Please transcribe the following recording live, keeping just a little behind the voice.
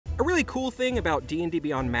A really cool thing about D&D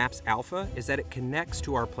Beyond Maps Alpha is that it connects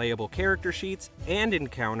to our playable character sheets and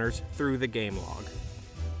encounters through the game log.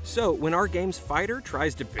 So when our game's fighter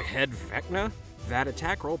tries to behead Vecna, that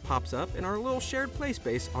attack roll pops up in our little shared play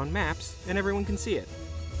space on Maps and everyone can see it.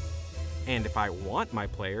 And if I want my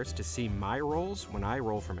players to see my rolls when I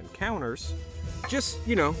roll from encounters, just,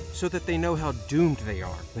 so that they know how doomed they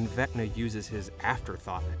are when Vecna uses his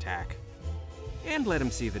afterthought attack. And let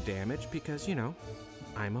him see the damage because,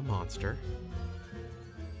 I'm a monster.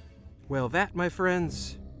 Well, that, my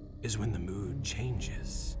friends, is when the mood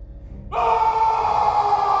changes.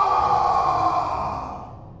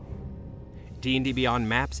 D&D Beyond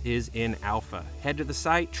Maps is in alpha. Head to the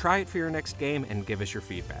site, try it for your next game, and give us your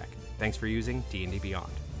feedback. Thanks for using D&D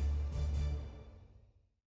Beyond.